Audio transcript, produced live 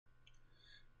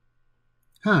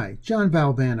Hi, John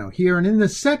Valvano here, and in the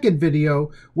second video,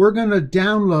 we're going to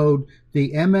download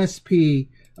the MSP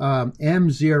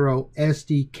M0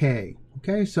 SDK.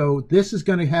 Okay, so this is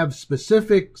going to have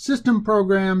specific system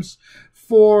programs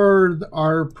for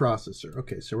our processor.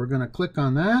 Okay, so we're going to click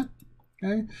on that.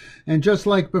 Okay, and just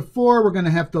like before, we're going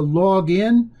to have to log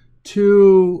in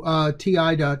to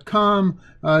ti.com.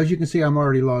 As you can see, I'm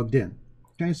already logged in.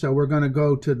 Okay, so we're going to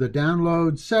go to the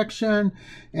download section,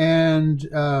 and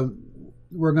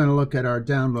we're going to look at our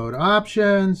download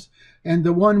options, and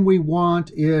the one we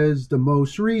want is the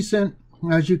most recent.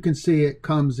 As you can see, it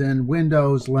comes in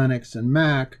Windows, Linux, and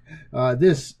Mac.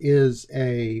 This is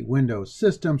a Windows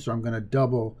system, so I'm going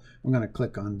to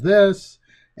click on this,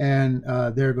 and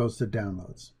there goes the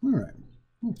downloads. All right.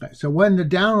 Okay, so when the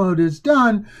download is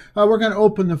done, we're going to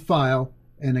open the file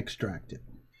and extract it.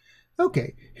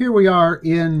 Okay, here we are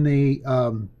in the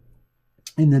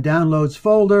downloads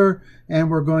folder, and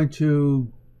we're going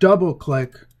to double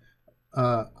click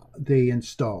the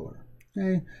installer.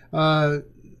 Okay,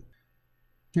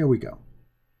 here we go.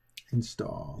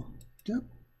 Install. Yep.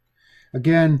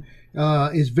 Again,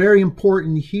 it's very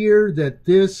important here that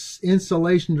this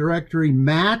installation directory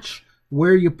match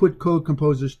where you put Code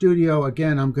Composer Studio.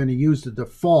 Again, I'm going to use the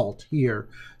default here,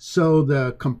 so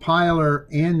the compiler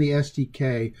and the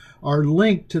SDK are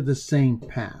linked to the same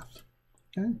path.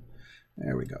 Okay,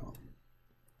 there we go.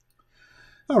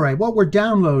 All right, what we're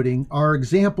downloading are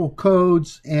example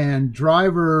codes and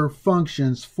driver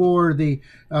functions for the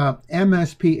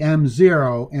MSP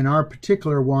M0, and our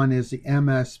particular one is the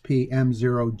MSP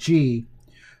M0G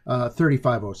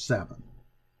 3507.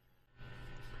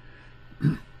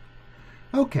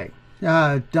 Okay,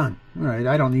 done. All right,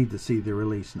 I don't need to see the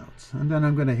release notes. And then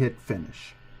I'm going to hit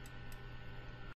finish.